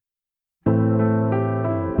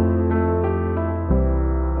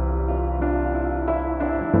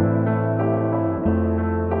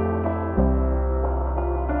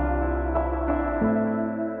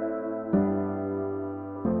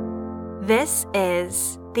This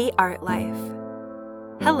is The Art Life.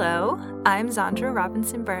 Hello, I'm Zandra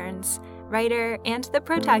Robinson Burns, writer and the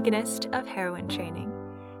protagonist of Heroine Training.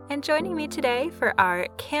 And joining me today for our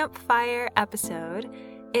Campfire episode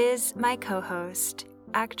is my co-host,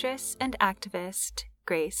 actress and activist,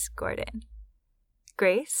 Grace Gordon.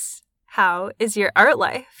 Grace, how is your art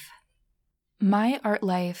life? My art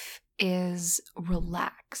life is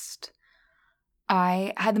relaxed.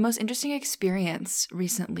 I had the most interesting experience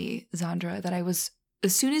recently, Zandra, that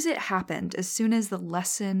as soon as it happened, as soon as the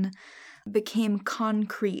lesson became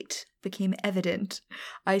concrete, became evident,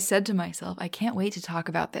 I said to myself, I can't wait to talk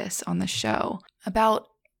about this on the show. About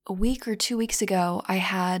a week or 2 weeks ago, I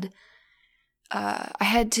had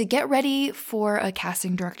to get ready for a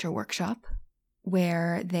casting director workshop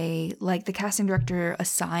where the casting director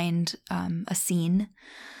assigned a scene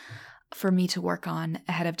for me to work on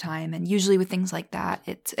ahead of time. And usually with things like that,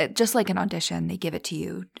 it's just like an audition. They give it to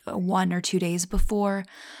you 1 or 2 days before.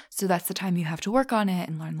 So that's the time you have to work on it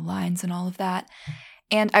and learn the lines and all of that.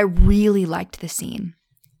 And I really liked the scene,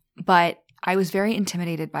 but I was very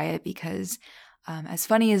intimidated by it because as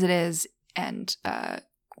funny as it is and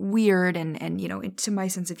weird and to my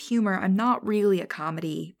sense of humor, I'm not really a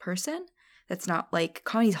comedy person. That's not like,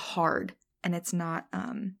 comedy's hard and it's not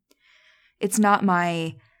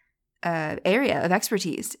my area of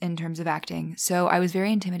expertise in terms of acting. So I was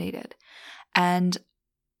very intimidated. And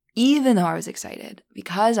even though I was excited,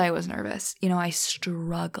 because I was nervous, I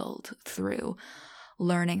struggled through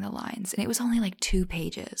learning the lines. And it was only like 2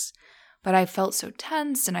 pages. But I felt so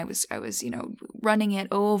tense and I was running it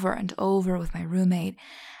over and over with my roommate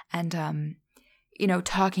and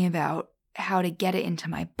talking about how to get it into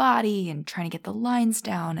my body and trying to get the lines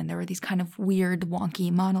down. And there were these kind of weird,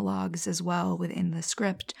 wonky monologues as well within the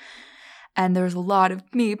script. And there was a lot of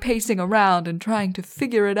me pacing around and trying to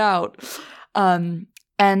figure it out. And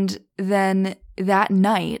then that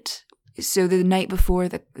night, so the night before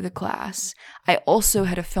the class, I also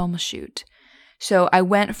had a film shoot. So I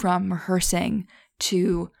went from rehearsing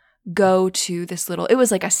to go to this it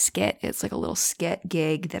was like a skit. It's like a little skit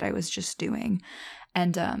gig that I was just doing.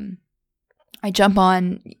 And I jump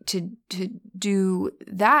on to do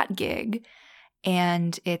that gig.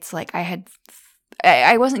 And it's like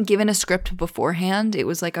I wasn't given a script beforehand. It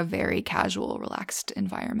was like a very casual, relaxed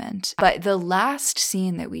environment. But the last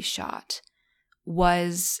scene that we shot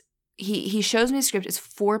was, he shows me the script. It's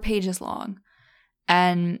 4 pages long.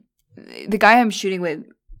 And the guy I'm shooting with,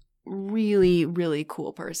 really, really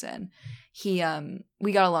cool person. We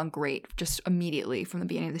got along great just immediately from the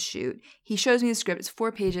beginning of the shoot. He shows me the script. It's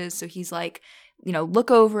 4 pages. So he's like, look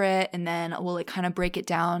over it and then we'll like kind of break it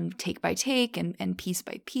down take by take and piece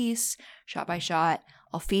by piece, shot by shot.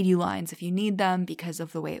 I'll feed you lines if you need them because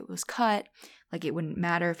of the way it was cut. Like it wouldn't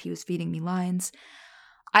matter if he was feeding me lines.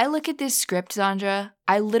 I look at this script, Zandra.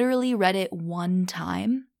 I literally read it 1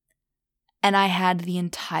 time and I had the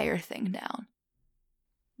entire thing down.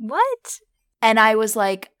 What? And I was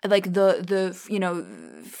like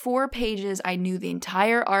the 4 pages, I knew the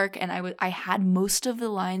entire arc and I had most of the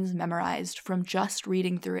lines memorized from just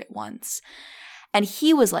reading through it once. And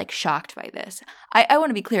he was like shocked by this. I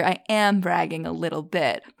want to be clear, I am bragging a little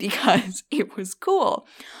bit because it was cool.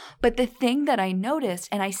 But the thing that I noticed,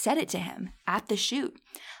 and I said it to him at the shoot,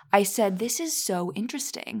 I said, this is so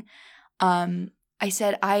interesting. I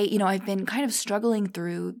said, I've been kind of struggling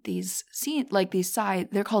through these scenes, like these sides.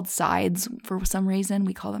 They're called sides for some reason.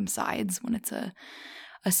 We call them sides when it's a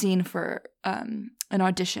scene for an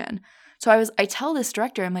audition. So I tell this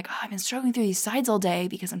director, I'm like, I've been struggling through these sides all day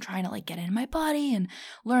because I'm trying to like get into my body and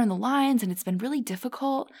learn the lines, and it's been really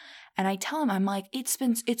difficult. And I tell him, I'm like,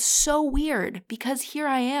 it's so weird because here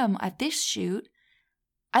I am at this shoot.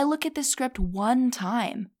 I look at this script 1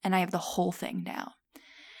 time and I have the whole thing down.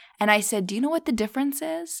 And I said, do you know what the difference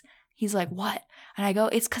is? He's like, what? And I go,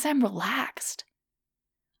 it's because I'm relaxed.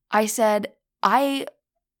 I said, I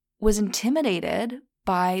was intimidated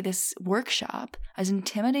by this workshop. I was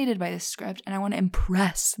intimidated by this script, and I want to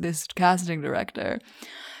impress this casting director.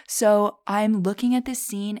 So I'm looking at this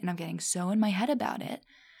scene, and I'm getting so in my head about it.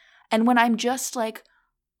 And when I'm just like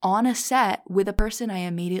on a set with a person I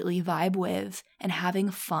immediately vibe with and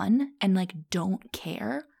having fun and like don't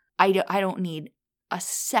care, I don't need a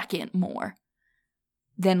second more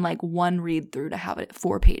than like 1 read through to have it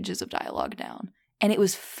 4 pages of dialogue down. And it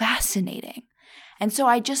was fascinating. And so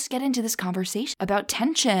I just get into this conversation about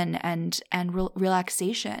tension and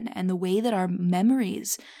relaxation and the way that our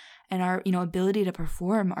memories and our ability to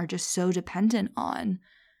perform are just so dependent on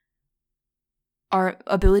our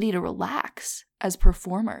ability to relax as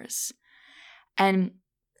performers. And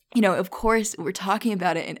of course, we're talking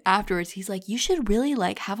about it, and afterwards he's like, you should really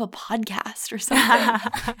like have a podcast or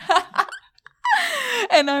something.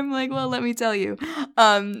 And I'm like, well, let me tell you.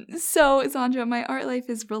 So Sandra, my art life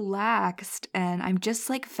is relaxed, and I'm just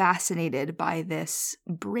like fascinated by this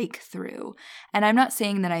breakthrough. And I'm not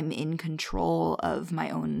saying that I'm in control of my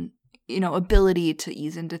own, ability to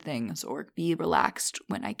ease into things or be relaxed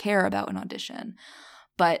when I care about an audition.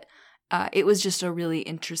 But it was just a really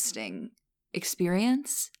interesting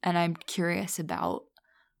experience, and I'm curious about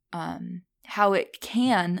how it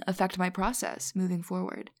can affect my process moving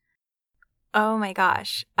forward. Oh my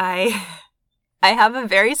gosh. I have a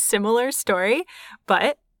very similar story,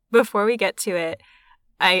 but before we get to it,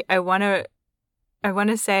 I want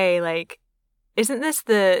to say, like, isn't this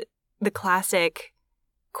the classic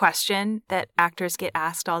question that actors get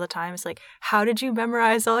asked all the time? It's like, how did you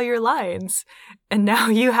memorize all your lines? And now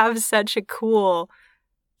you have such a cool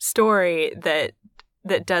story that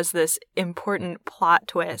does this important plot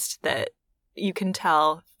twist that you can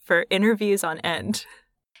tell for interviews on end.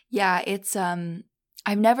 Yeah, it's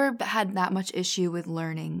I've never had that much issue with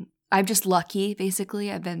learning. I'm just lucky,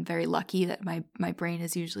 basically. I've been very lucky that my brain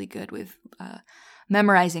is usually good with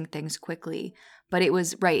memorizing things quickly. But it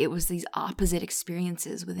was these opposite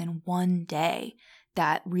experiences within one day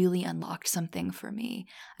that really unlocked something for me.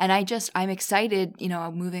 And I'm excited,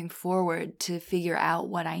 moving forward to figure out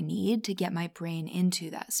what I need to get my brain into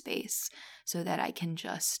that space so that I can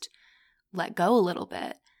just let go a little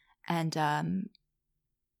bit. And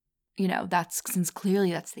since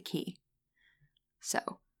clearly that's the key. So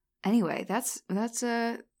anyway, that's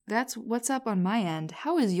what's up on my end.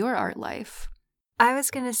 How is your art life? I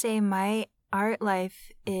was going to say my art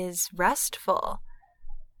life is restful.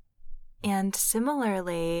 And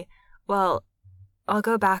similarly, well, I'll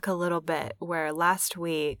go back a little bit where last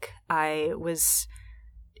week I was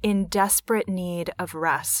in desperate need of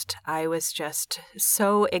rest. I was just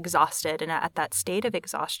so exhausted, and at that state of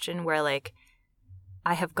exhaustion where like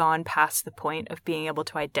I have gone past the point of being able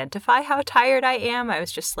to identify how tired I am. I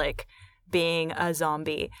was just like being a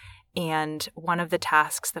zombie. And one of the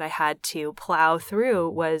tasks that I had to plow through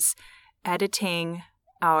was editing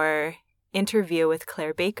our interview with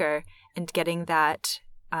Claire Baker and getting that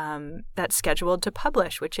scheduled to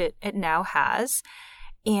publish, which it now has.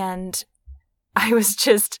 And I was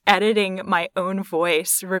just editing my own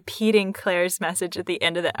voice, repeating Claire's message at the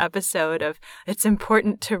end of the episode of, it's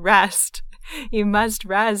important to rest. You must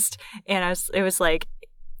rest. And it was like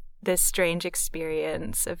this strange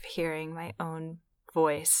experience of hearing my own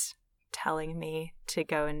voice telling me to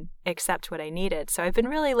go and accept what I needed. So I've been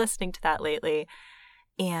really listening to that lately.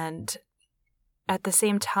 And at the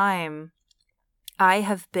same time, I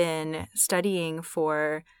have been studying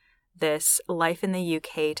for this Life in the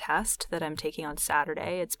UK test that I'm taking on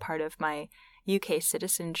Saturday. It's part of my UK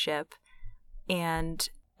citizenship. And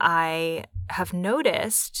I have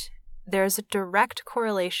noticed there's a direct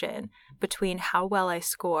correlation between how well I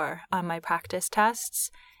score on my practice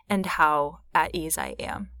tests and how at ease I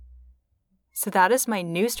am. So that is my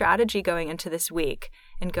new strategy going into this week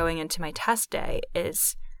and going into my test day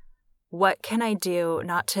is, what can I do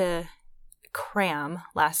not to cram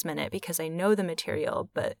last minute because I know the material,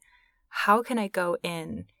 but how can I go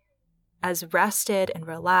in as rested and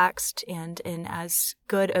relaxed and in as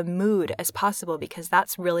good a mood as possible, because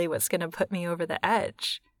that's really what's going to put me over the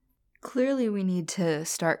edge. Clearly, we need to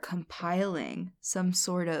start compiling some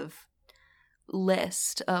sort of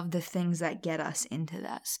list of the things that get us into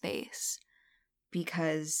that space,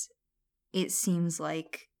 because it seems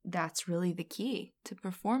like that's really the key to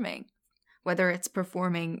performing, whether it's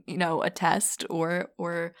performing, a test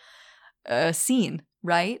or a scene,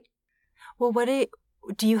 right? Well,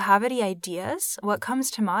 do you have any ideas? What comes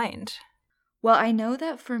to mind? Well, I know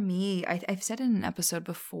that for me, I've said in an episode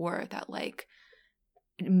before that like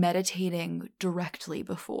meditating directly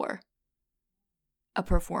before a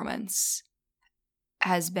performance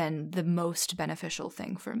has been the most beneficial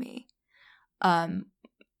thing for me.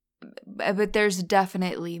 But there's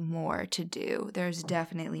definitely more to do. There's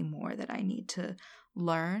definitely more that I need to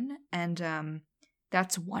learn. And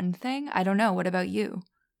that's one thing. I don't know. What about you?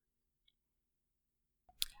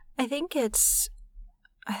 I think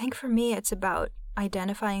for me, it's about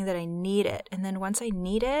identifying that I need it. And then once I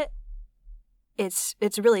need it, it's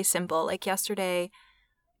really simple. Like yesterday,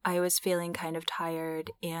 I was feeling kind of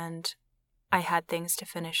tired and I had things to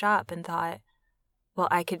finish up and thought, well,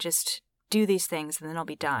 I could just do these things and then I'll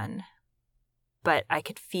be done. But I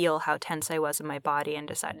could feel how tense I was in my body and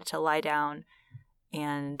decided to lie down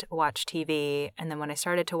and watch TV. And then when I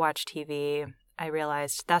started to watch TV, I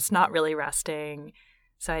realized that's not really resting.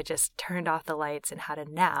 So I just turned off the lights and had a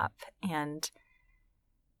nap. And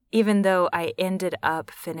even though I ended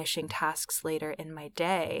up finishing tasks later in my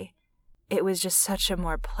day, it was just such a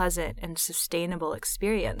more pleasant and sustainable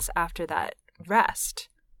experience after that rest.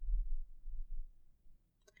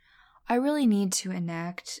 I really need to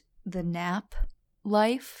enact the nap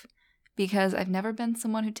life because I've never been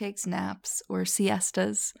someone who takes naps or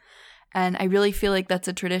siestas. And I really feel like that's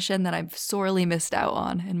a tradition that I've sorely missed out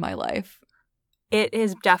on in my life. It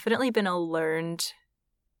has definitely been a learned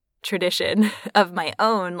tradition of my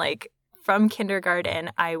own. Like from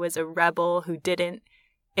kindergarten, I was a rebel who didn't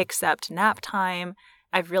accept nap time.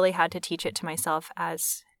 I've really had to teach it to myself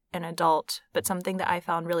as an adult. But something that I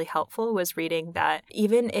found really helpful was reading that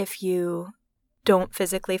even if you don't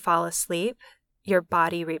physically fall asleep, your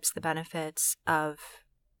body reaps the benefits of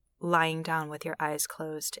lying down with your eyes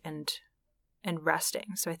closed and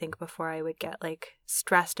resting. So I think before I would get like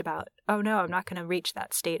stressed about, oh no, I'm not going to reach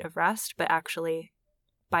that state of rest, but actually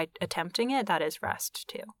by attempting it, that is rest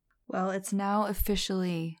too. Well, it's now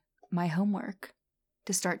officially my homework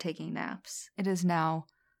to start taking naps. It is now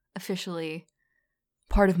officially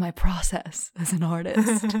part of my process as an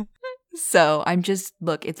artist. So I'm just,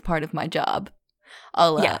 look, it's part of my job.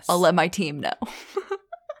 I'll let my team know.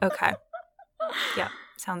 Okay. Yeah,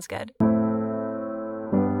 sounds good.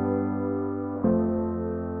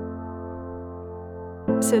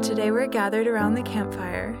 So today we're gathered around the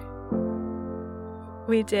campfire.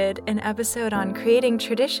 We did an episode on creating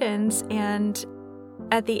traditions, and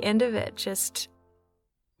at the end of it, just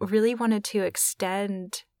really wanted to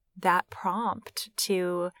extend that prompt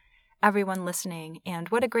to everyone listening. And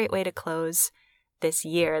what a great way to close this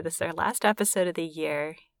year. This is our last episode of the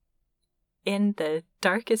year in the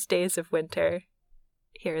darkest days of winter,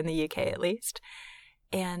 here in the UK at least.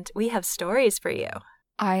 And we have stories for you.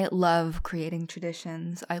 I love creating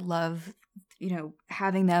traditions. I love,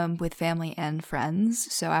 having them with family and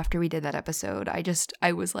friends. So after we did that episode,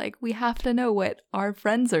 I was like, we have to know what our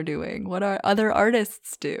friends are doing, what our other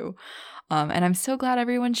artists do. And I'm so glad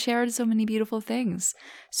everyone shared so many beautiful things.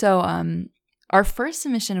 So our first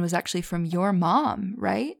submission was actually from your mom,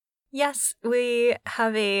 right? Yes, we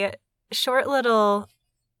have a short little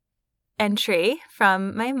entry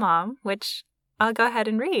from my mom, which I'll go ahead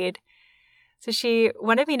and read. So she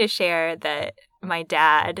wanted me to share that my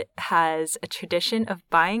dad has a tradition of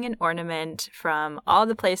buying an ornament from all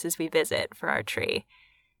the places we visit for our tree.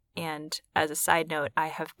 And as a side note, I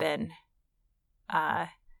have been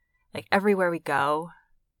everywhere we go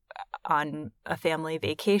on a family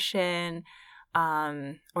vacation,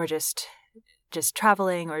 or just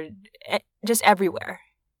traveling, or just everywhere.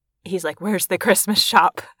 He's like, where's the Christmas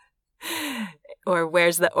shop? Or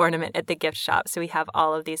where's the ornament at the gift shop? So we have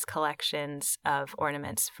all of these collections of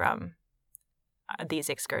ornaments from these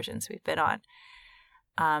excursions we've been on.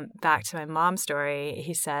 Back to my mom's story,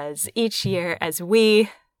 he says, each year as we,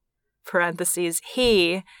 parentheses,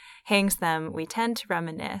 he, hangs them, we tend to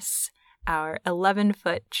reminisce. Our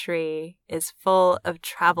 11-foot tree is full of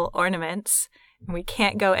travel ornaments, and we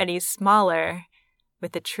can't go any smaller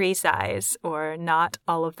with the tree size, or not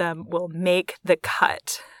all of them will make the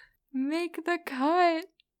cut. Make the cut.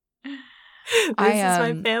 This is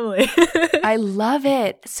my family. I love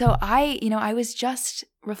it. So I was just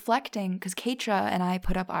reflecting because Keitra and I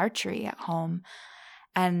put up our tree at home,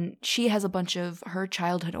 and she has a bunch of her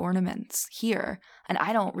childhood ornaments here, and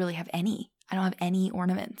I don't really have any. I don't have any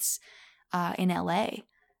ornaments in LA.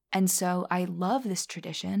 And so I love this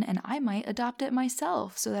tradition, and I might adopt it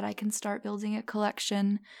myself so that I can start building a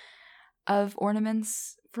collection of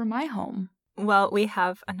ornaments for my home. Well, we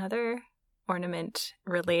have another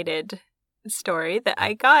ornament-related story that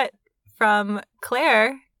I got from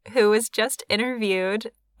Claire, who was just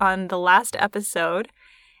interviewed on the last episode,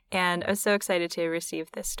 and I was so excited to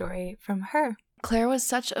receive this story from her. Claire was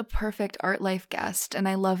such a perfect Art Life guest, and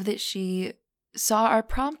I love that she saw our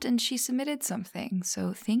prompt and she submitted something.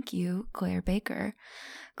 So thank you, Claire Baker.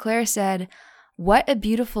 Claire said, "What a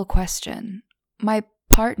beautiful question. My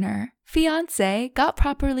partner, fiance, got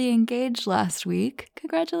properly engaged last week.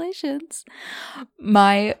 Congratulations.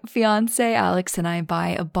 My fiance, Alex, and I buy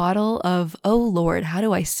a bottle of, oh Lord, how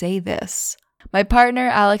do I say this? My partner,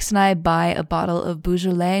 Alex, and I buy a bottle of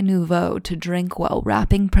Beaujolais Nouveau to drink while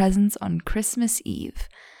wrapping presents on Christmas Eve.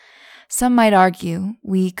 Some might argue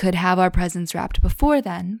we could have our presents wrapped before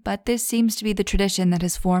then, but this seems to be the tradition that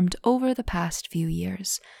has formed over the past few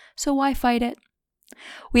years. So why fight it?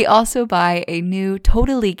 We also buy a new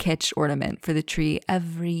totally kitsch ornament for the tree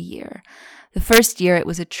every year. The first year it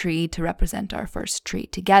was a tree to represent our first tree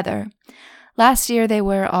together. Last year they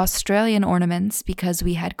were Australian ornaments because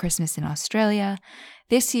we had Christmas in Australia.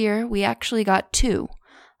 This year we actually got two,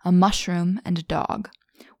 a mushroom and a dog.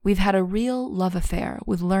 We've had a real love affair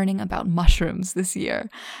with learning about mushrooms this year,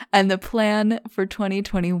 and the plan for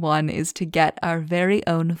 2021 is to get our very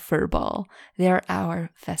own fur ball. They're our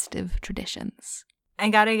festive traditions. I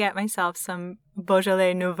gotta get myself some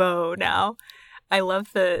Beaujolais Nouveau now. I love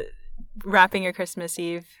the wrapping your Christmas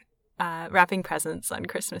Eve, wrapping presents on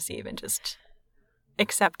Christmas Eve and just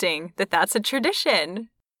accepting that that's a tradition.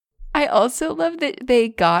 I also love that they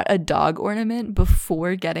got a dog ornament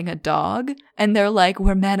before getting a dog, and they're like,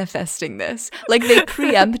 we're manifesting this. Like, they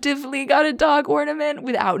preemptively got a dog ornament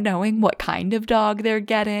without knowing what kind of dog they're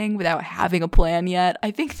getting, without having a plan yet.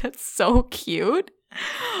 I think that's so cute.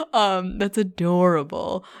 That's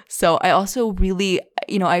adorable. So I also really,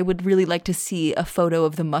 I would really like to see a photo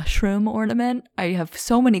of the mushroom ornament. I have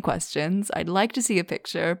so many questions. I'd like to see a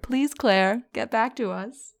picture. Please, Claire, get back to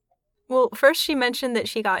us. Well, first she mentioned that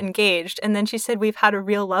she got engaged, and then she said we've had a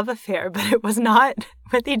real love affair, but it was not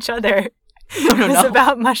with each other. It was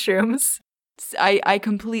about mushrooms. I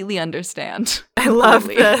completely understand. I love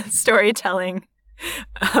the storytelling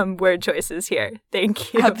word choices here.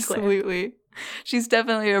 Thank you, Absolutely. Claire. She's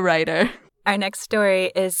definitely a writer. Our next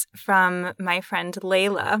story is from my friend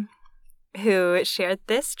Layla, who shared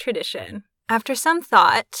this tradition. After some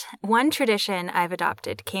thought, one tradition I've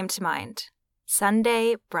adopted came to mind.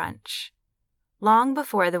 Sunday brunch. Long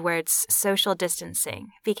before the words social distancing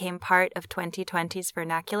became part of 2020's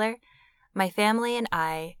vernacular, my family and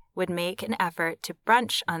I would make an effort to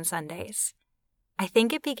brunch on Sundays. I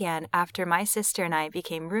think it began after my sister and I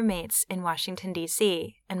became roommates in Washington,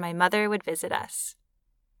 D.C., and my mother would visit us.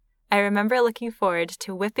 I remember looking forward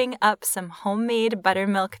to whipping up some homemade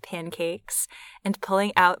buttermilk pancakes and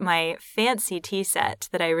pulling out my fancy tea set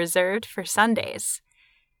that I reserved for Sundays.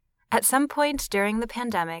 At some point during the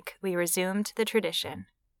pandemic, we resumed the tradition.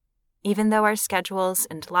 Even though our schedules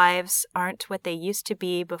and lives aren't what they used to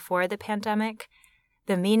be before the pandemic,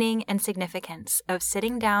 the meaning and significance of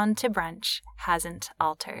sitting down to brunch hasn't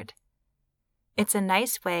altered. It's a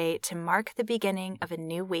nice way to mark the beginning of a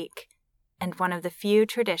new week, and one of the few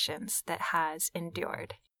traditions that has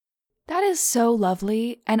endured. That is so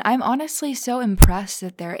lovely, and I'm honestly so impressed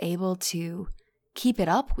that they're able to keep it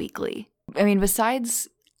up weekly. I mean, besides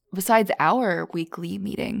our weekly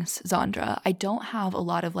meetings, Zandra, I don't have a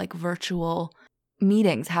lot of virtual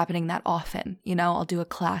meetings happening that often. I'll do a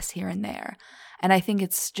class here and there. And I think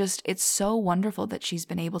it's so wonderful that she's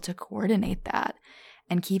been able to coordinate that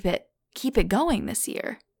and keep it going this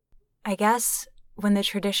year. I guess when the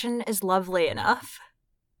tradition is lovely enough,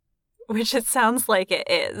 which it sounds like it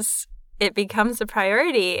is, it becomes a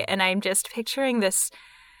priority. And I'm just picturing this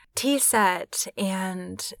tea set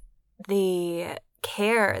and the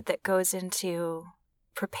care that goes into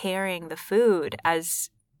preparing the food. As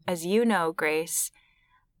you know, Grace,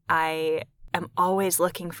 I am always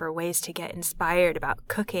looking for ways to get inspired about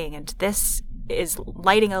cooking, and this is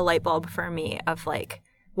lighting a light bulb for me of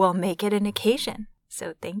well, make it an occasion.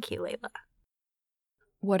 So thank you, Layla.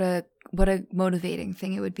 What a motivating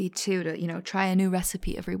thing it would be too to try a new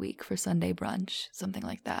recipe every week for Sunday brunch, something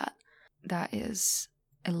like that. That is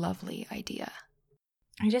a lovely idea.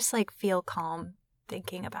 I just feel calm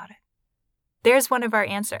thinking about it. There's one of our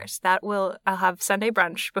answers. I'll have Sunday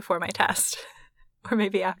brunch before my test, or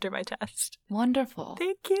maybe after my test. Wonderful.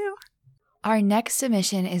 Thank you. Our next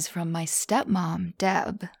submission is from my stepmom,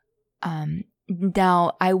 Deb.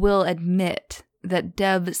 Now, I will admit that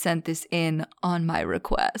Deb sent this in on my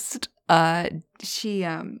request. She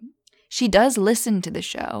does listen to the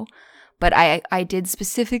show, but I did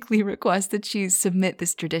specifically request that she submit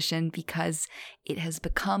this tradition because it has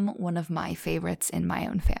become one of my favorites in my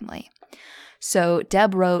own family. So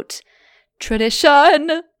Deb wrote,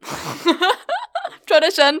 tradition.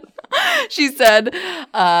 Tradition. She said,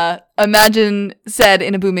 imagine said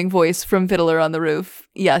in a booming voice from Fiddler on the Roof.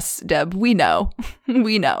 Yes, Deb, we know.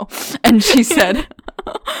 We know. And she said,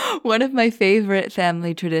 one of my favorite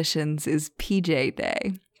family traditions is PJ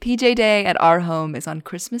Day. PJ Day at our home is on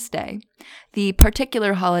Christmas Day, the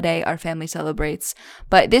particular holiday our family celebrates,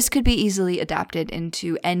 but this could be easily adapted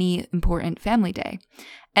into any important family day.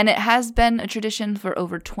 And it has been a tradition for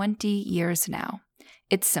over 20 years now.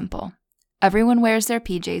 It's simple. Everyone wears their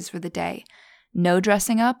PJs for the day. No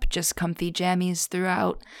dressing up, just comfy jammies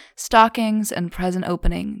throughout, stockings and present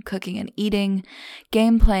opening, cooking and eating,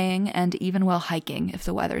 game playing, and even while hiking if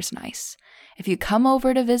the weather's nice. If you come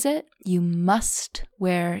over to visit, you must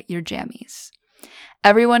wear your jammies.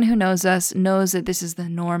 Everyone who knows us knows that this is the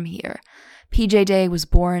norm here. PJ Day was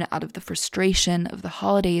born out of the frustration of the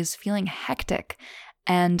holidays feeling hectic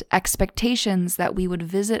and expectations that we would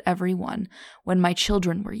visit everyone when my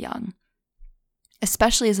children were young.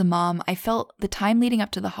 Especially as a mom, I felt the time leading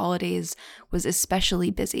up to the holidays was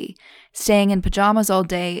especially busy. Staying in pajamas all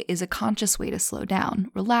day is a conscious way to slow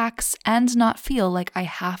down, relax, and not feel like I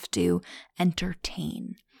have to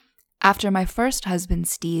entertain. After my first husband,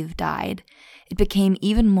 Steve, died, it became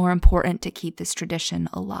even more important to keep this tradition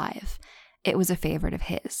alive. It was a favorite of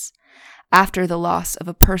his. After the loss of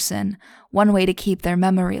a person, one way to keep their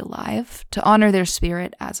memory alive, to honor their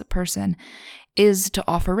spirit as a person, is to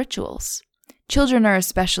offer rituals. Children are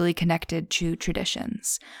especially connected to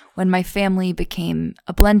traditions. When my family became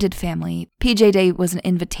a blended family, PJ Day was an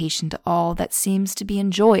invitation to all that seems to be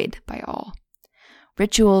enjoyed by all.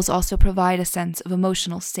 Rituals also provide a sense of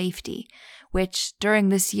emotional safety, which, during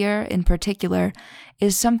this year in particular,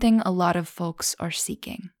 is something a lot of folks are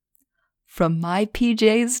seeking. From my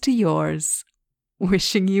PJs to yours,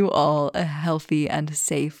 wishing you all a healthy and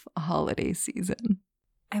safe holiday season.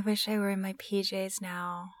 I wish I were in my PJs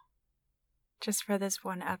now. Just for this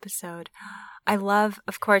one episode.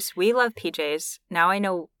 Of course, we love PJs. Now I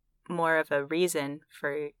know more of a reason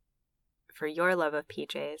for your love of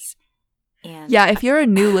PJs. And yeah, if you're a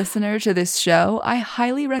new listener to this show, I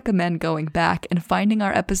highly recommend going back and finding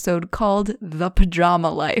our episode called The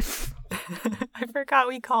Pajama Life. I forgot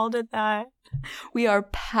we called it that. We are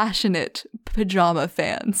passionate pajama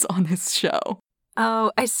fans on this show.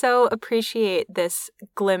 Oh, I so appreciate this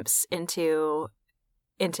glimpse into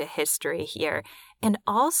history here. And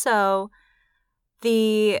also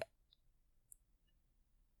the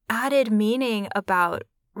added meaning about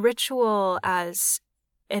ritual as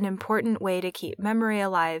an important way to keep memory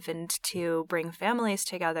alive and to bring families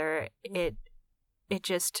together. It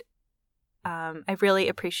just, I really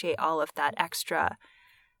appreciate all of that extra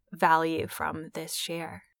value from this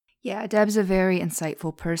share. Yeah, Deb's a very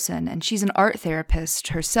insightful person, and she's an art therapist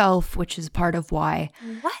herself, which is part of why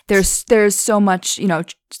there's so much,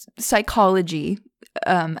 psychology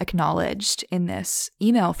acknowledged in this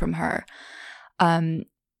email from her.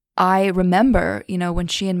 I remember, when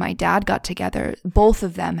she and my dad got together, both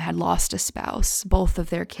of them had lost a spouse. Both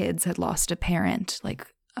of their kids had lost a parent,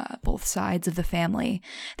 both sides of the family.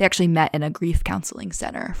 They actually met in a grief counseling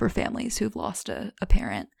center for families who've lost a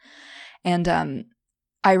parent. And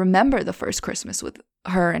I remember the first Christmas with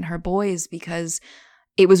her and her boys because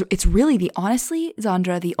it's really honestly,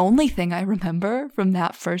 Zandra, the only thing I remember from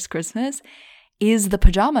that first Christmas is the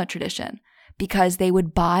pajama tradition, because they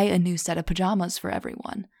would buy a new set of pajamas for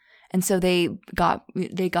everyone. And so they got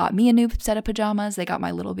me a new set of pajamas. They got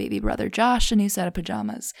my little baby brother Josh a new set of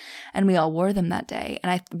pajamas, and we all wore them that day.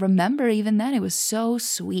 And I remember even then it was so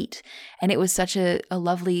sweet, and it was such a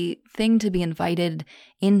lovely thing to be invited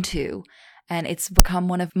into. And it's become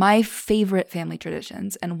one of my favorite family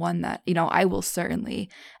traditions, and one that, I will certainly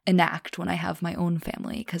enact when I have my own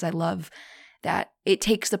family, because I love that it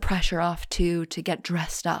takes the pressure off to get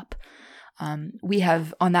dressed up. We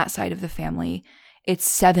have, on that side of the family, it's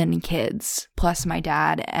 7 kids, plus my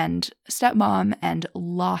dad and stepmom, and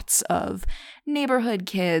lots of neighborhood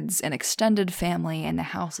kids and extended family, and the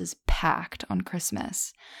house is packed on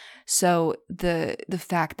Christmas. So the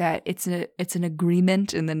fact that it's an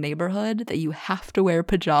agreement in the neighborhood that you have to wear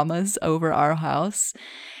pajamas over our house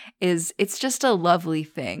it's just a lovely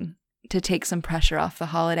thing to take some pressure off the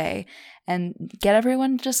holiday and get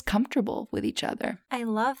everyone just comfortable with each other. I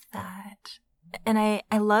love that. And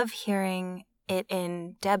I love hearing it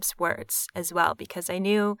in Deb's words as well, because I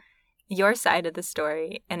knew your side of the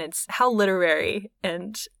story, and it's how literary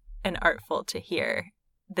and artful to hear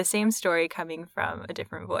the same story coming from a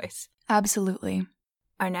different voice. Absolutely.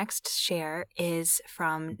 Our next share is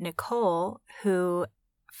from Nicole, who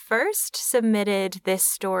first submitted this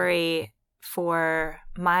story for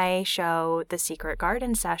my show, The Secret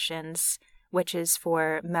Garden Sessions, which is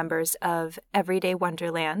for members of Everyday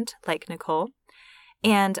Wonderland, like Nicole.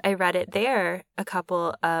 And I read it there a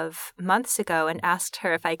couple of months ago and asked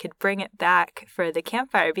her if I could bring it back for the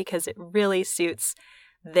Campfire, because it really suits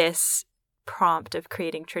this prompt of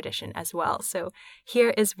creating tradition as well. So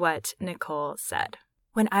here is what Nicole said.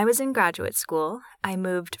 When I was in graduate school, I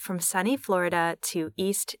moved from sunny Florida to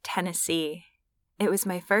East Tennessee. It was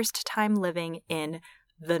my first time living in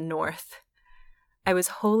the North. I was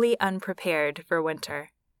wholly unprepared for winter.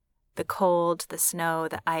 The cold, the snow,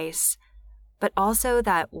 the ice, but also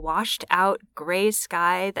that washed-out gray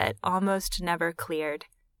sky that almost never cleared.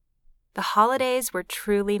 The holidays were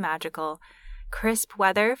truly magical. Crisp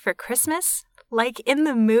weather for Christmas, like in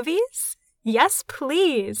the movies? Yes,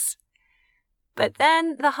 please. But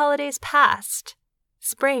then the holidays passed.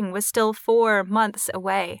 Spring was still 4 months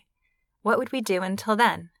away. What would we do until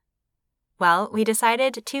then? Well, we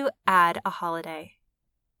decided to add a holiday.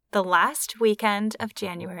 The last weekend of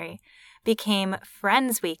January, became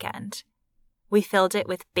Friends Weekend. We filled it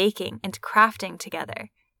with baking and crafting together,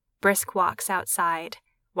 brisk walks outside,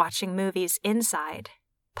 watching movies inside,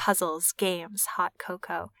 puzzles, games, hot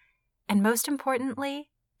cocoa, and most importantly,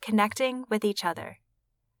 connecting with each other.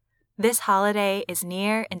 This holiday is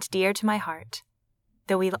near and dear to my heart.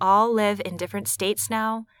 Though we all live in different states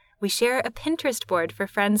now, we share a Pinterest board for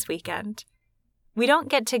Friends Weekend. We don't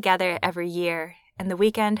get together every year, and the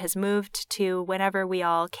weekend has moved to whenever we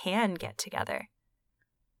all can get together.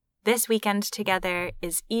 This weekend together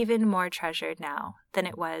is even more treasured now than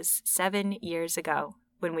it was 7 years ago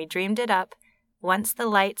when we dreamed it up once the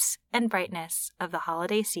lights and brightness of the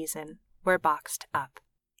holiday season were boxed up.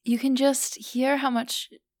 You can just hear how much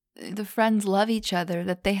the friends love each other,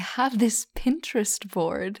 that they have this Pinterest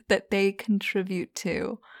board that they contribute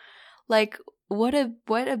to. Like, what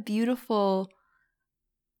a beautiful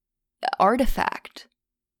artifact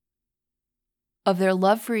of their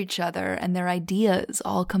love for each other and their ideas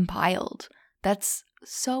all compiled. That's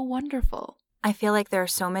so wonderful. I feel like there are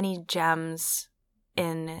so many gems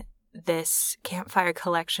in this Campfire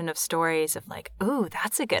collection of stories of like, ooh,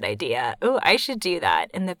 that's a good idea. Ooh, I should do that.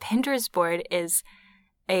 And the Pinterest board is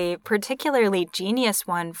a particularly genius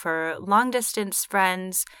one for long-distance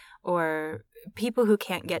friends or people who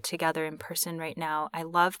can't get together in person right now. I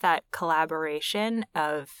love that collaboration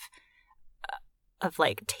of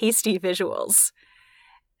like tasty visuals.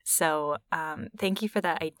 So thank you for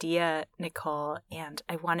that idea, Nicole. And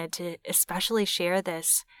I wanted to especially share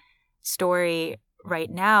this story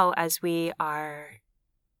right now as we are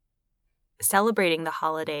celebrating the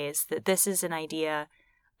holidays, that this is an idea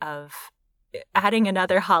of adding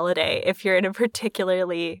another holiday if you're in a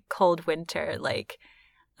particularly cold winter, like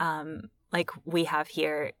we have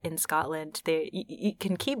here in Scotland. You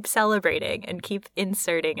can keep celebrating and keep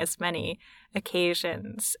inserting as many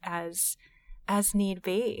occasions as need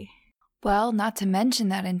be. Well, not to mention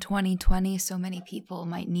that in 2020, so many people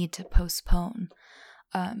might need to postpone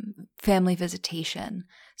family visitation.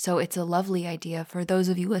 So it's a lovely idea for those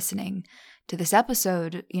of you listening to this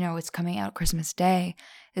episode. You know, it's coming out Christmas Day.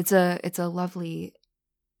 It's a lovely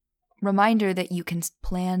reminder that you can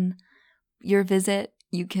plan your visit.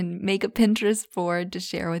 You can make a Pinterest board to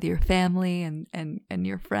share with your family and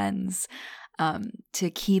your friends, to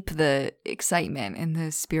keep the excitement and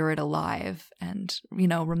the spirit alive, and, you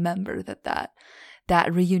know, remember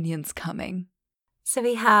that reunion's coming. So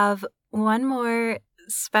we have one more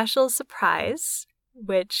special surprise,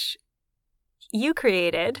 which you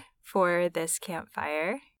created for this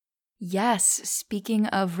campfire. Yes, speaking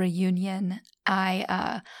of reunion,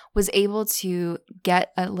 I was able to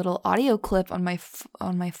get a little audio clip on my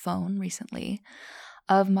phone recently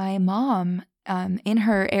of my mom in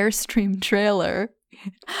her Airstream trailer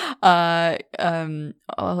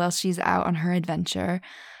while she's out on her adventure.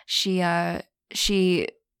 She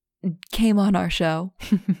came on our show.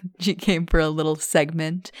 She came for a little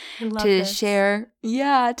segment to share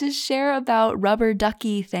about Rubber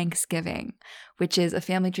Ducky Thanksgiving, which is a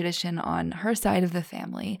family tradition on her side of the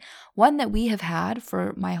family, one that we have had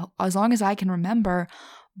for as long as I can remember.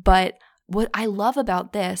 But what I love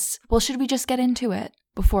about this, well, should we just get into it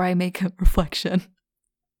before I make a reflection?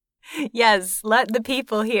 Yes, let the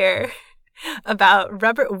people hear about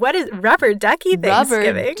what is Rubber Ducky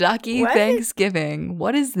Thanksgiving? Rubber Ducky Thanksgiving.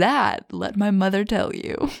 What is that? Let my mother tell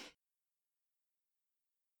you.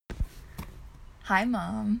 Hi,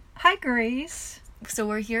 Mom. Hi, Grace. So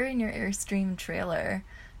we're here in your Airstream trailer,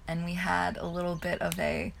 and we had a little bit of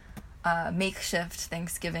a makeshift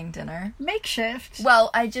Thanksgiving dinner. Makeshift?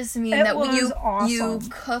 Well, I just mean it that was awesome. You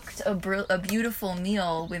cooked a beautiful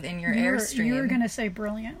meal within your Airstream. You were going to say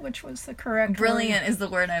brilliant, which was the correct Brilliant word. is the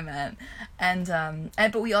word I meant. And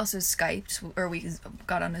but we also Skyped, or we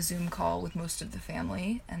got on a Zoom call with most of the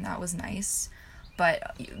family, and that was nice.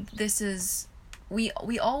 But this is, we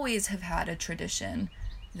always have had a tradition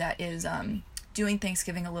that is doing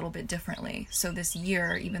Thanksgiving a little bit differently. So this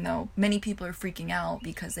year, even though many people are freaking out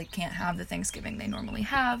because they can't have the Thanksgiving they normally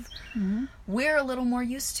have, we're a little more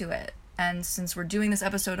used to it. And since we're doing this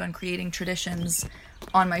episode on creating traditions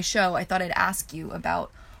on my show, I thought I'd ask you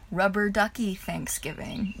about Rubber Ducky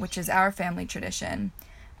Thanksgiving, which is our family tradition.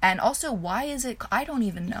 And also, why is it, I don't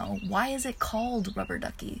even know, why is it called Rubber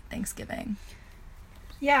Ducky Thanksgiving?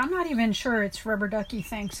 Yeah, I'm not even sure it's Rubber Ducky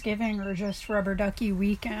Thanksgiving or just Rubber Ducky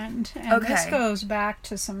Weekend. And this goes back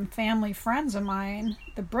to some family friends of mine,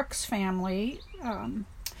 the Brooks family,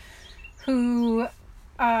 who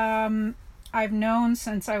I've known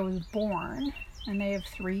since I was born. And they have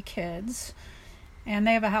 3 kids. And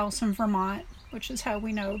they have a house in Vermont, which is how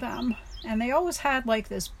we know them. and they always had like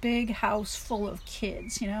this big house full of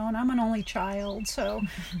kids, and I'm an only child, so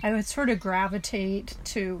I would sort of gravitate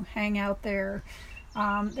to hang out there.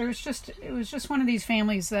 It was just one of these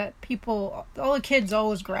families that all the kids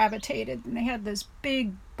always gravitated, and they had this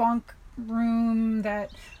big bunk room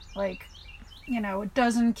that like, a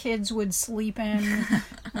dozen kids would sleep in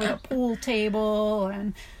with a pool table.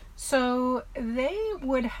 And so they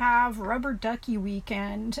would have Rubber Ducky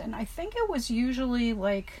weekend, and I think it was usually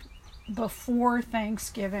like before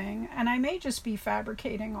Thanksgiving, and I may just be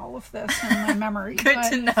fabricating all of this in my memory. Good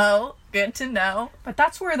to know. But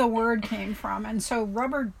that's where the word came from. And so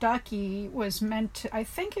Rubber Ducky was meant to, I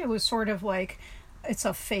think it was sort of like, it's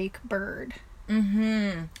a fake bird.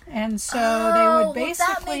 Mm-hmm. And so they would basically...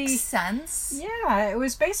 Well, that makes sense. Yeah, it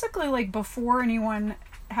was basically like before anyone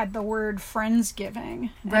had the word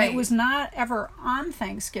Friendsgiving. And right. It was not ever on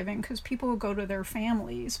Thanksgiving because people would go to their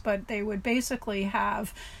families, but they would basically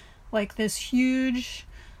have like this huge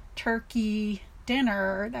turkey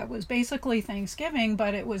dinner that was basically Thanksgiving,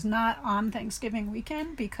 but it was not on Thanksgiving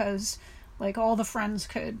weekend because like all the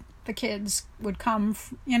kids would come,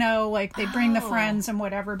 like they'd bring the friends and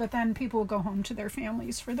whatever, but then people would go home to their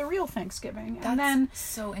families for the real Thanksgiving. That's and then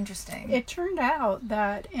so interesting. It turned out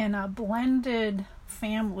that in a blended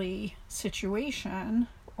family situation,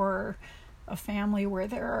 or a family where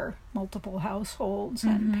there are multiple households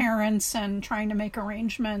and parents and trying to make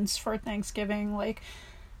arrangements for Thanksgiving, like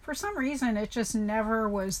for some reason it just never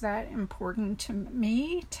was that important to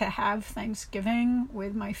me to have Thanksgiving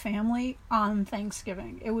with my family on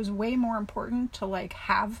Thanksgiving. It was way more important to like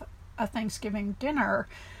have a Thanksgiving dinner,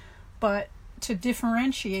 but to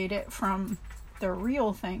differentiate it from the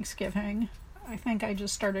real Thanksgiving, I think I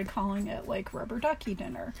just started calling it like Rubber Ducky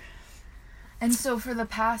dinner. And so for the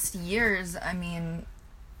past years, I mean,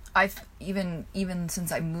 I've even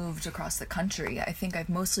since I moved across the country, I think I've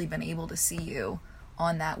mostly been able to see you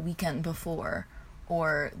on that weekend before,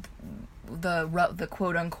 or the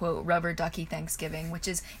quote unquote Rubber Ducky Thanksgiving,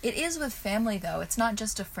 it is with family though. It's not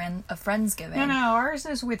just a Friendsgiving. No, ours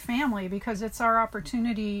is with family because it's our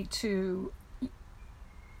opportunity to,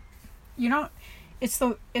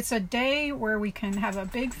 it's a day where we can have a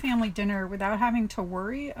big family dinner without having to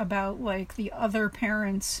worry about like the other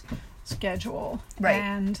parents' schedule. Right.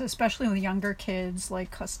 And especially with younger kids,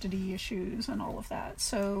 like custody issues and all of that.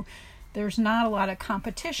 So there's not a lot of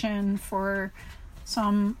competition for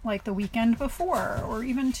some like the weekend before or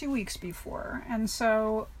even 2 weeks before. And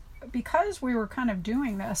so because we were kind of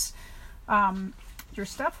doing this, your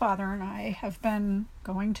stepfather and I have been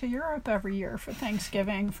going to Europe every year for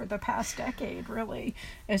Thanksgiving for the past decade, really.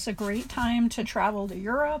 It's a great time to travel to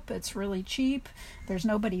Europe. It's really cheap. There's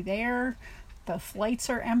nobody there. The flights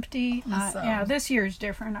are empty. Awesome. This year's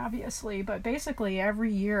different, obviously, but basically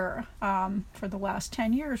every year for the last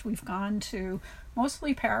 10 years, we've gone to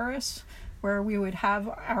mostly Paris, where we would have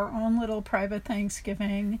our own little private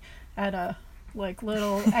Thanksgiving at a like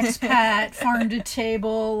little expat farm to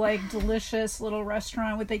table, like delicious little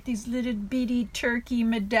restaurant with like these little bitty turkey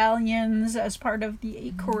medallions as part of the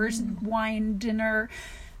 8-course wine dinner.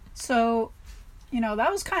 So,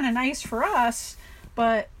 that was kind of nice for us,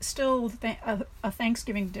 but still a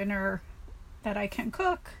Thanksgiving dinner that I can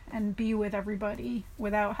cook and be with everybody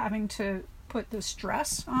without having to put the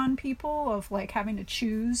stress on people of like having to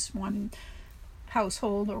choose one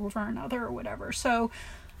household over another or whatever. So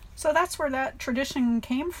that's where that tradition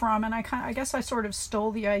came from, and I guess I sort of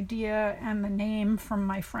stole the idea and the name from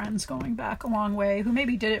my friends going back a long way, who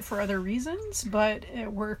maybe did it for other reasons, but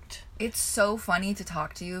it worked. It's so funny to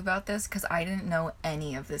talk to you about this because I didn't know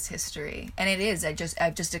any of this history, and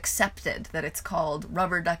I've just accepted that it's called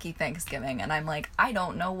Rubber Ducky Thanksgiving, and I'm like, I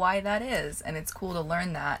don't know why that is, and it's cool to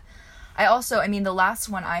learn that. The last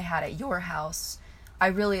one I had at your house, I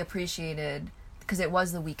really appreciated because it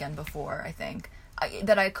was the weekend before, I think.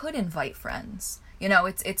 That I could invite friends.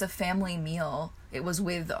 It's a family meal. It was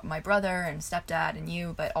with my brother and stepdad and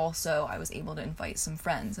you, but also I was able to invite some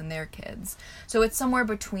friends and their kids. So it's somewhere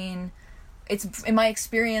between, in my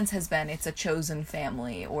experience has been, it's a chosen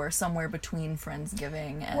family or somewhere between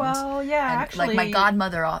Friendsgiving and... Well, yeah, actually... Like my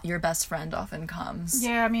godmother, your best friend, often comes.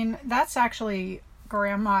 Yeah, that's actually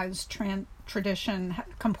grandma's tradition,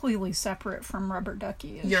 completely separate from Rubber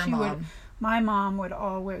Ducky. Your mom. My mom would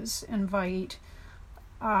always invite...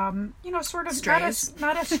 sort of strays.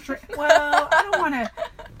 not a well, I don't want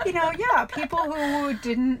to, people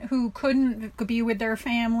who couldn't be with their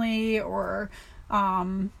family, or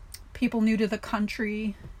people new to the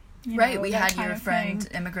country. Right, we had your friend,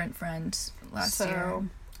 immigrant friend, last year.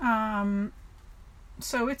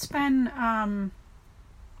 So it's been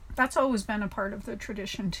that's always been a part of the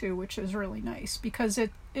tradition too, which is really nice, because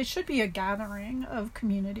it should be a gathering of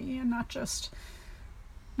community and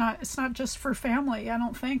it's not just for family, I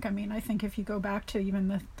don't think. I mean, I think if you go back to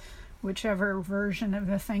even whichever version of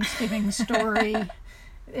the Thanksgiving story,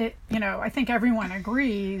 I think everyone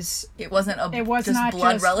agrees it was not blood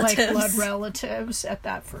just relatives. like blood relatives at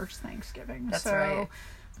that first Thanksgiving. That's right.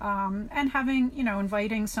 And having,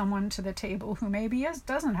 inviting someone to the table who maybe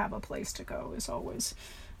doesn't have a place to go is always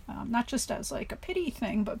not just as like a pity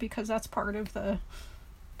thing, but because that's part of the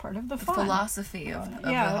fun. Philosophy of the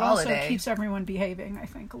it holiday. also keeps everyone behaving, I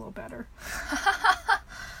think, a little better.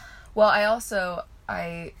 Well,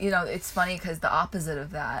 it's funny because the opposite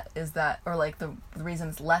of that is that, or like the reason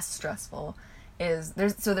it's less stressful is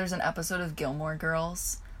there's an episode of Gilmore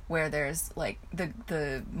Girls where there's like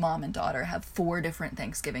the mom and daughter have 4 different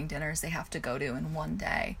Thanksgiving dinners they have to go to in one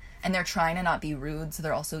day, and they're trying to not be rude, so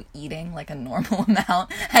they're also eating like a normal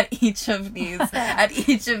amount at each of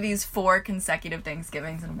these 4 consecutive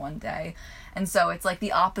Thanksgivings in one day. And so it's like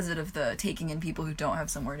the opposite of the taking in people who don't have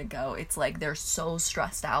somewhere to go. It's like they're so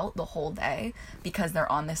stressed out the whole day because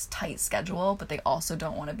they're on this tight schedule, but they also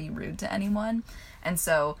don't want to be rude to anyone. And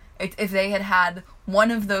so if they had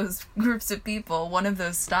one of those groups of people, one of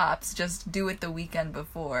those stops, just do it the weekend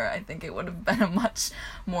before, I think it would have been a much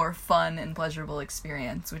more fun and pleasurable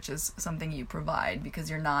experience, which is something you provide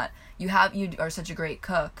because you are such a great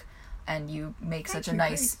cook. And you make such a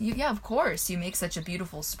nice... of course. You make such a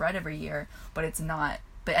beautiful spread every year, but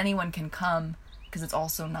anyone can come because it's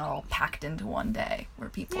also not all packed into one day where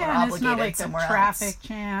people are obligated it's not like somewhere the traffic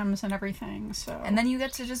jams and everything. So. And then you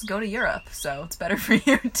get to just go to Europe, so it's better for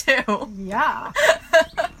you too. Yeah.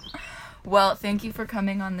 Well, thank you for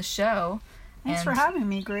coming on the show. Thanks for having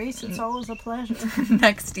me, Grace. It's always a pleasure.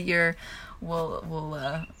 Next year,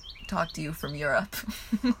 we'll talk to you from Europe.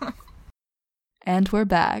 And we're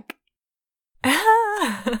back.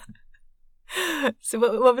 So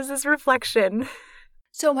what was this reflection?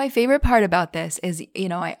 So my favorite part about this is,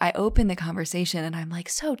 I open the conversation and I'm like,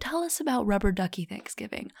 so tell us about Rubber Ducky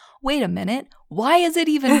Thanksgiving. Wait a minute. Why is it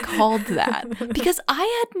even called that? Because I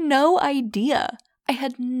had no idea. I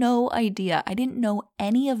didn't know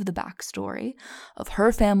any of the backstory of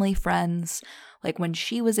her family, friends. Like when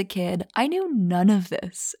she was a kid, I knew none of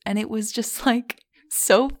this. And it was just like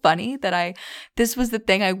so funny that this was the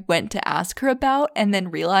thing I went to ask her about and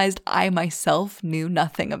then realized I myself knew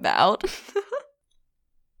nothing about.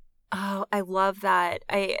 Oh, I love that.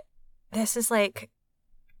 This is like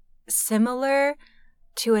similar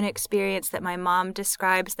to an experience that my mom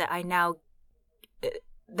describes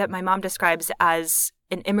as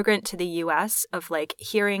an immigrant to the US, of like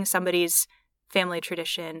hearing somebody's family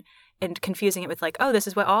tradition and confusing it with like, oh, this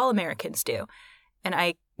is what all Americans do. And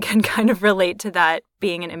I can kind of relate to that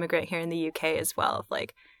being an immigrant here in the UK as well. Of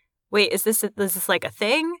like, wait, is this like a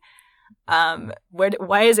thing?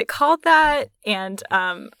 Why is it called that? And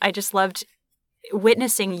I just loved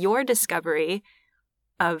witnessing your discovery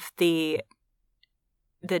of the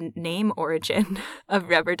name origin of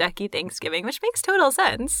Rubber Ducky Thanksgiving, which makes total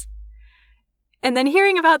sense. And then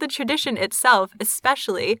hearing about the tradition itself,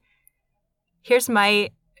 especially, here's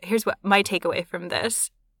what my takeaway from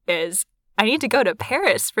this is: I need to go to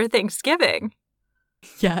Paris for Thanksgiving.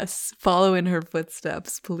 Yes, follow in her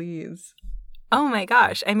footsteps, please. Oh my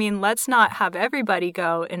gosh. I mean, let's not have everybody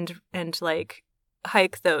go and like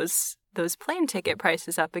hike those plane ticket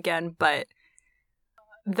prices up again, but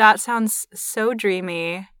that sounds so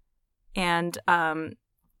dreamy. And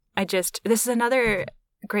this is another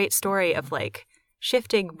great story of like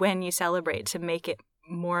shifting when you celebrate to make it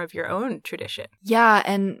more of your own tradition. Yeah,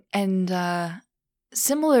 and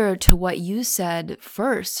similar to what you said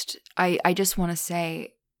first, I just want to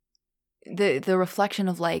say the reflection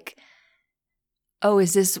of like, oh,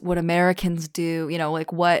 is this what Americans do?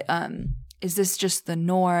 Like what is this just the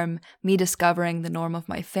norm? Me discovering the norm of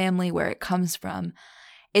my family, where it comes from.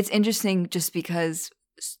 It's interesting just because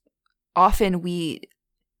often we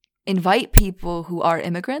invite people who are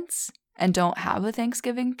immigrants and don't have a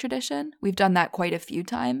Thanksgiving tradition. We've done that quite a few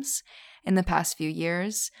times in the past few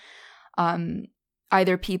years.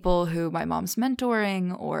 Either people who my mom's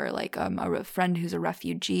mentoring, or like a friend who's a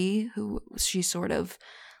refugee who she sort of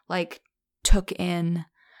like took in.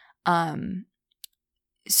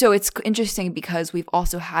 So it's interesting because we've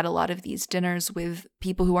also had a lot of these dinners with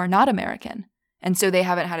people who are not American. And so they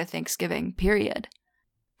haven't had a Thanksgiving, period.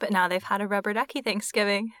 But now they've had a Rubber Ducky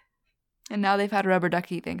Thanksgiving. And now they've had Rubber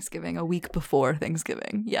Ducky Thanksgiving a week before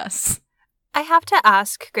Thanksgiving. Yes. I have to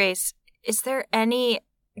ask, Grace, is there any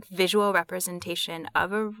visual representation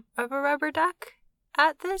of a rubber duck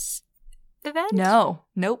at this event? No.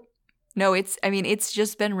 Nope. No, it's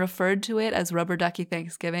just been referred to it as Rubber Ducky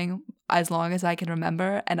Thanksgiving as long as I can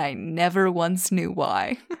remember, and I never once knew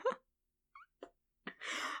why.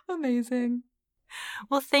 Amazing.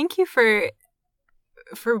 Well, thank you for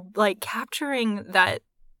like capturing that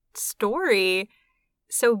story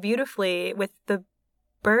so beautifully with the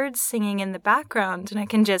birds singing in the background, and I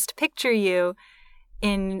can just picture you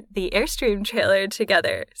in the Airstream trailer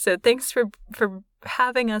together. So thanks for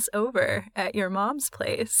having us over at your mom's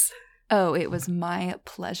place. Oh, it was my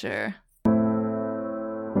pleasure.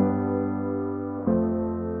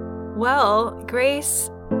 Well, Grace,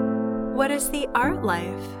 what is the art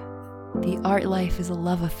life? The art life is a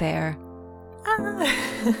love affair.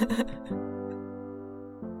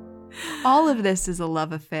 All of this is a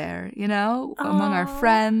love affair, you know, among our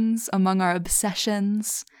friends, among our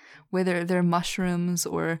obsessions, whether they're mushrooms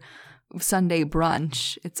or Sunday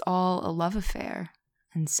brunch. It's all a love affair.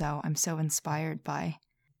 And so I'm so inspired by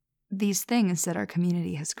these things that our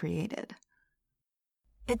community has created.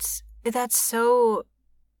 This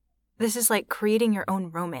is like creating your own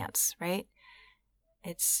romance, right?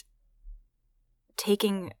 It's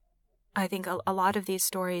taking, I think a lot of these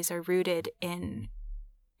stories are rooted in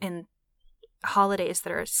holidays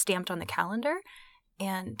that are stamped on the calendar,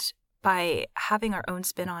 and by having our own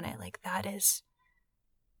spin on it, like that is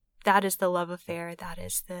the love affair, that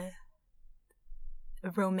is the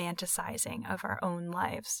romanticizing of our own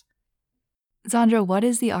lives. Zandra, what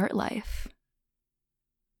is the art life?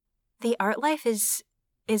 The art life is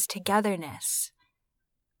togetherness.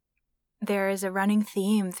 There is a running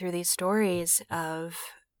theme through these stories of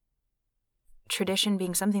tradition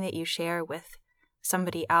being something that you share with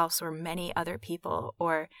somebody else or many other people,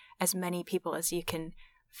 or as many people as you can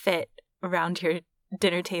fit around your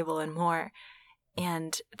dinner table and more.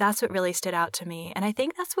 And that's what really stood out to me. And I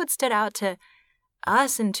think that's what stood out to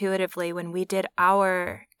us intuitively when we did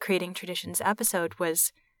our Creating Traditions episode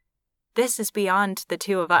was, this is beyond the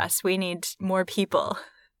two of us. We need more people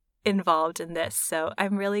involved in this. So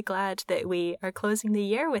I'm really glad that we are closing the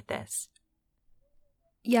year with this.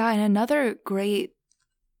 Yeah, and another great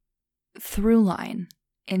through line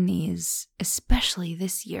in these, especially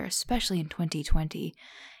this year, especially in 2020,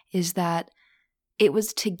 is that it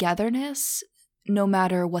was togetherness no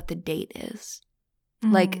matter what the date is.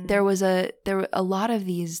 Like there were a lot of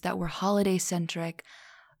these that were holiday centric,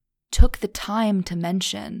 took the time to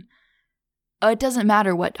mention, it doesn't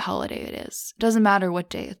matter what holiday it is. It doesn't matter what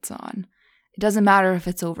day it's on. It doesn't matter if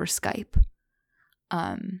it's over Skype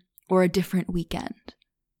or a different weekend.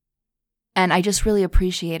 And I just really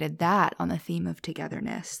appreciated that on the theme of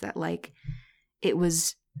togetherness, that like it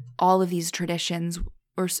was all of these traditions,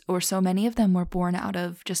 or so many of them were born out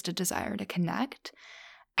of just a desire to connect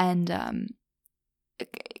and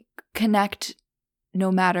connect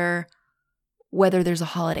no matter whether there's a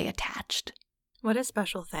holiday attached. What a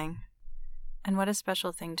special thing. And what a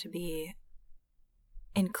special thing to be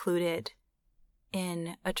included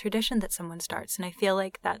in a tradition that someone starts. And I feel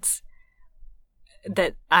like that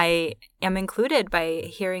I am included by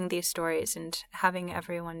hearing these stories and having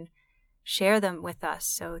everyone share them with us.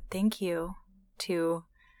 So thank you to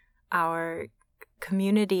our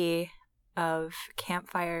community of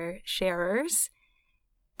Campfire sharers.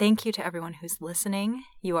 Thank you to everyone who's listening.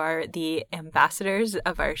 You are the ambassadors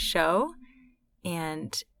of our show.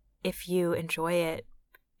 And if you enjoy it,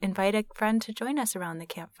 invite a friend to join us around the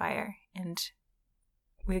campfire and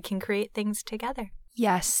we can create things together.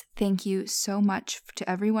 Yes, thank you so much to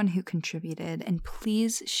everyone who contributed, and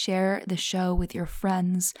please share the show with your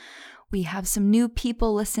friends. We have some new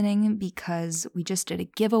people listening because we just did a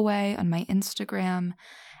giveaway on my Instagram,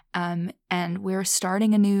 and we're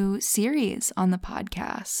starting a new series on the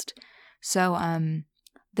podcast. So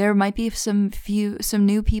there might be some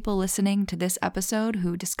new people listening to this episode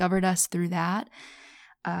who discovered us through that.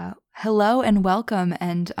 Hello and welcome,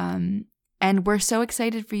 and we're so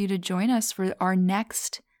excited for you to join us for our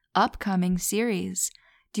next upcoming series.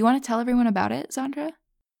 Do you want to tell everyone about it, Zandra?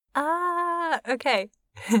 Okay.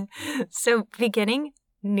 So beginning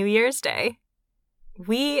New Year's Day,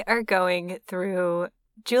 we are going through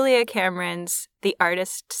Julia Cameron's The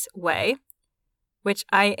Artist's Way, which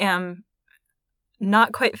I am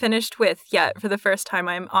not quite finished with yet for the first time.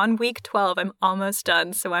 I'm on week 12. I'm almost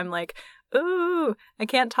done. So I'm like, ooh, I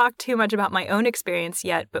can't talk too much about my own experience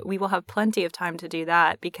yet, but we will have plenty of time to do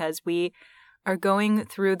that because we are going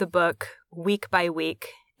through the book week by week.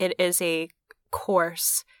 It is a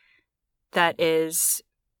course that is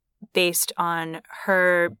based on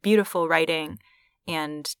her beautiful writing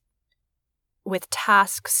and with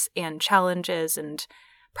tasks and challenges and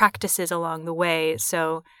practices along the way.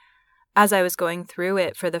 So as I was going through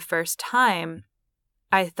it for the first time,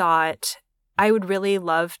 I thought I would really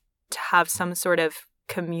love to have some sort of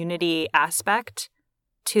community aspect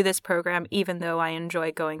to this program, even though I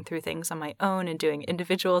enjoy going through things on my own and doing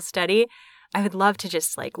individual study. I would love to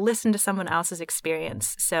just like listen to someone else's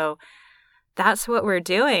experience. So that's what we're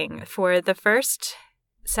doing for the first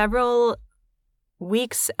several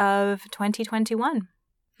weeks of 2021.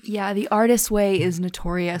 Yeah, the Artist's Way is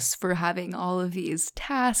notorious for having all of these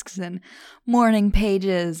tasks and morning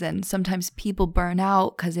pages, and sometimes people burn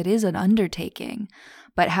out because it is an undertaking.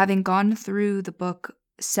 But having gone through the book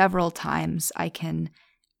several times, I can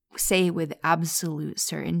say with absolute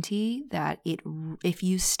certainty that if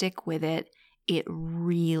you stick with it, it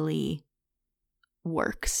really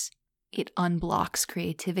works. It unblocks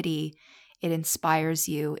creativity. It inspires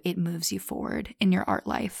you. It moves you forward in your art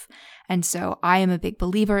life. And so I am a big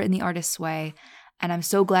believer in the Artist's Way, and I'm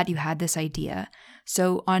so glad you had this idea.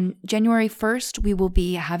 So on January 1st, we will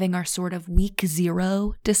be having our sort of week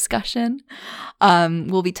 0 discussion.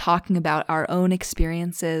 We'll be talking about our own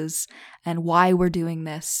experiences and why we're doing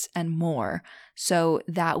this and more. So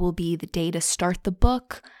that will be the day to start the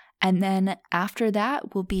book. And then after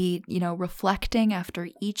that, we'll be, reflecting after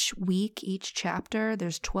each week, each chapter.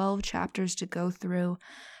 There's 12 chapters to go through,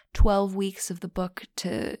 12 weeks of the book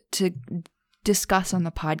to discuss on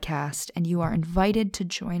the podcast. And you are invited to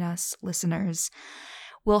join us, listeners.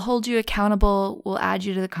 We'll hold you accountable. We'll add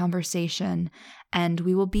you to the conversation. And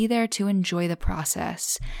we will be there to enjoy the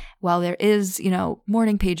process. While there is,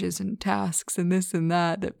 morning pages and tasks and this and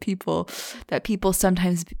that people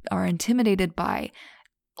sometimes are intimidated by,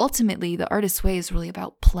 ultimately, the Artist's Way is really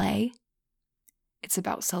about play. It's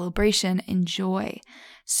about celebration and joy.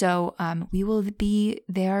 So we will be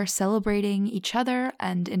there celebrating each other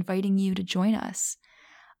and inviting you to join us.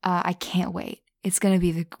 I can't wait. It's going to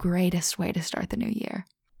be the greatest way to start the new year.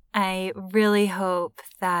 I really hope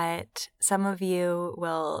that some of you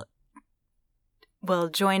will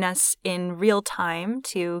join us in real time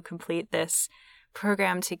to complete this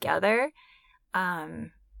program together.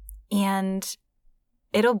 And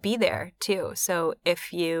it'll be there too. So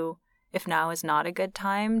if now is not a good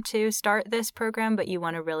time to start this program, but you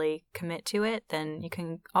want to really commit to it, then you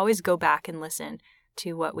can always go back and listen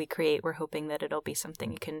to what we create. We're hoping that it'll be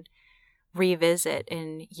something you can revisit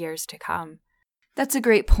in years to come. That's a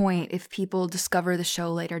great point. If people discover the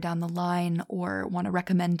show later down the line or want to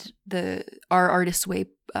recommend our Artist's Way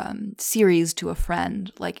series to a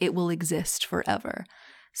friend, it will exist forever.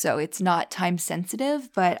 So it's not time sensitive,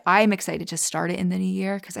 but I'm excited to start it in the new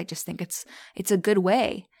year because I just think it's a good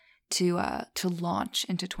way to launch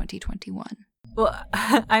into 2021. Well,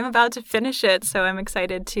 I'm about to finish it, so I'm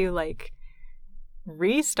excited to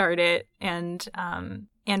restart it and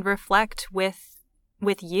reflect with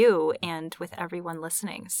you and with everyone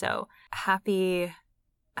listening. So happy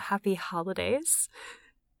holidays.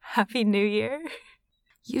 Happy New Year.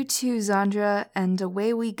 You too, Zandra, and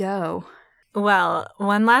away we go. Well,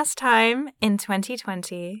 one last time in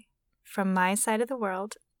 2020, from my side of the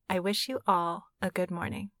world, I wish you all a good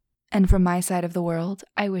morning. And from my side of the world,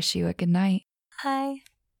 I wish you a good night. Bye.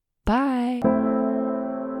 Bye.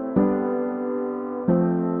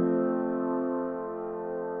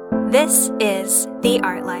 This is The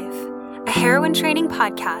Art Life, a heroine training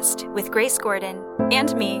podcast with Grace Gordon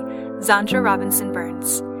and me, Zandra Robinson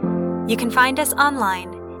Burns. You can find us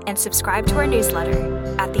online and subscribe to our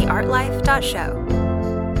newsletter at theartlife.show.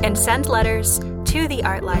 And send letters to The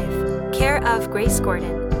Art Life, care of Grace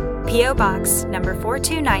Gordon, P.O. Box number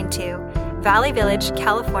 4292, Valley Village,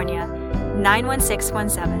 California,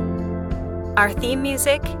 91617. Our theme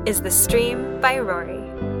music is The Stream by Rory.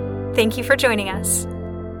 Thank you for joining us.